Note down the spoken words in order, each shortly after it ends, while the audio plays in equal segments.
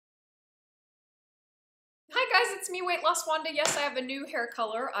guys, it's me, Weight Loss Wanda. Yes, I have a new hair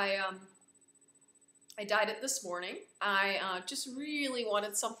color. I dyed it this morning. I just really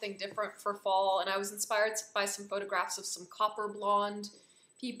wanted something different for fall, and I was inspired by some photographs of some copper blonde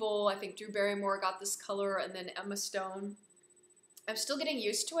people. I think Drew Barrymore got this color, and then Emma Stone. I'm still getting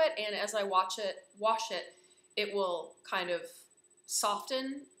used to it, and as I wash it, it will kind of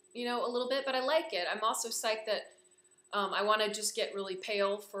soften, you know, a little bit, but I like it. I'm also psyched that I want to just get really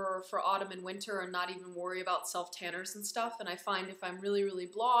pale for autumn and winter and not even worry about self-tanners and stuff. And I find if I'm really, really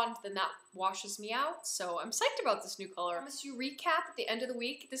blonde, then that washes me out. So I'm psyched about this new color. I promise you recap at the end of the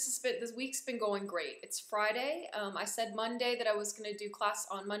week. This week's been going great. It's Friday. I said Monday that I was going to do class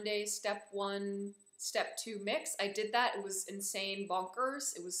on Monday, step 1, step 2 mix. I did that. It was insane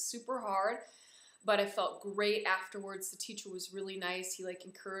bonkers. It was super hard, but I felt great afterwards. The teacher was really nice. He like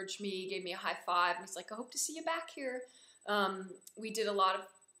encouraged me, gave me a high five, and he's like, I hope to see you back here. We did a lot of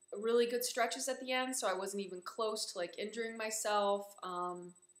really good stretches at the end, so I wasn't even close to like injuring myself.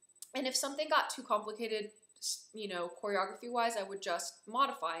 And if something got too complicated, you know, choreography-wise, I would just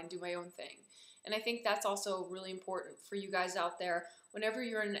modify and do my own thing. And I think that's also really important for you guys out there. Whenever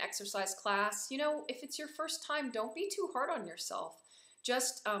you're in an exercise class, you know, if it's your first time, don't be too hard on yourself.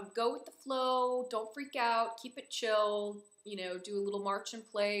 Just go with the flow, don't freak out, keep it chill, you know, do a little march in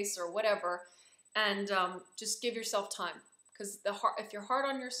place or whatever, and just give yourself time. Because if you're hard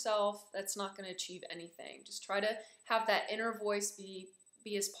on yourself, that's not going to achieve anything. Just try to have that inner voice be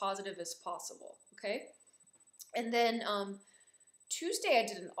as positive as possible, okay? And then Tuesday I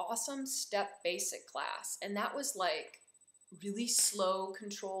did an awesome step basic class, and that was like really slow,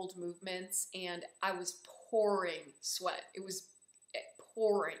 controlled movements, and I was pouring sweat. It was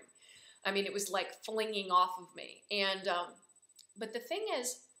pouring. I mean, it was like flinging off of me. And but the thing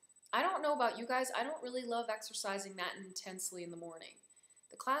is, I don't know about you guys, I don't really love exercising that intensely in the morning.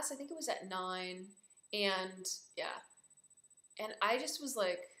 The class, I think it was at 9, and yeah. And I just was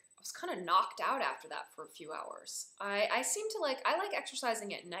like, I was kind of knocked out after that for a few hours. I seem to like, I like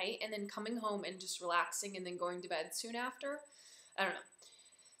exercising at night and then coming home and just relaxing and then going to bed soon after. I don't know.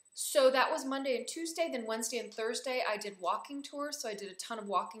 So that was Monday and Tuesday. Then Wednesday and Thursday, I did walking tours. So I did a ton of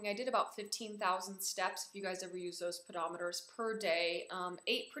walking. I did about 15,000 steps, if you guys ever use those pedometers, per day.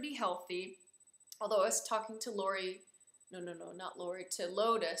 Ate pretty healthy. Although I was talking to Lori, not Lori, to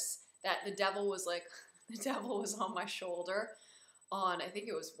Lotus, that the devil was like, the devil was on my shoulder on, I think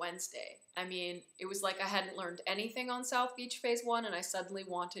it was Wednesday. I mean, it was like I hadn't learned anything on South Beach Phase 1, and I suddenly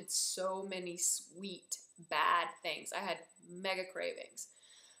wanted so many sweet, bad things. I had mega cravings.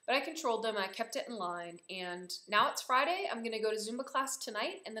 But I controlled them, I kept it in line, and now it's Friday. I'm going to go to Zumba class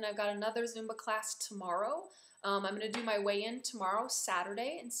tonight, and then I've got another Zumba class tomorrow. I'm going to do my weigh-in tomorrow,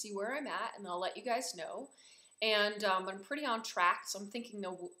 Saturday, and see where I'm at, and I'll let you guys know. And I'm pretty on track, so I'm thinking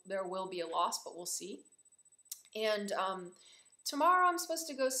there will be a loss, but we'll see. And tomorrow I'm supposed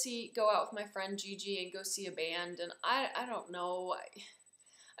to go out with my friend Gigi and go see a band, and I don't know.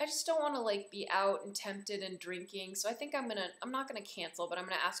 I just don't want to like be out and tempted and drinking. So I think I'm not gonna cancel, but I'm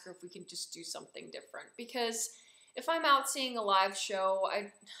gonna ask her if we can just do something different. Because if I'm out seeing a live show, I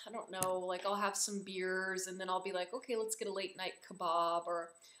don't know, like I'll have some beers and then I'll be like, okay, let's get a late night kebab, or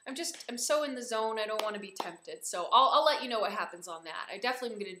I'm so in the zone, I don't want to be tempted. So I'll let you know what happens on that. I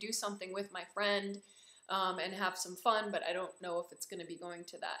definitely am gonna do something with my friend and have some fun, but I don't know if it's gonna be going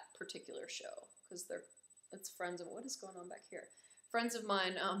to that particular show because it's friends of, what is going on back here? Friends of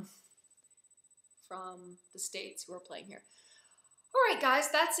mine from the States who are playing here. All right,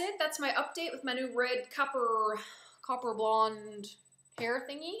 guys, that's it. That's my update with my new red copper blonde hair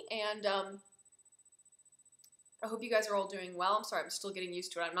thingy. And I hope you guys are all doing well. I'm sorry, I'm still getting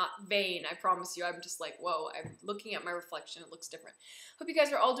used to it. I'm not vain, I promise you. I'm just like, whoa, I'm looking at my reflection. It looks different. Hope you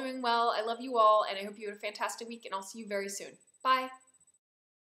guys are all doing well. I love you all, and I hope you have a fantastic week, and I'll see you very soon. Bye.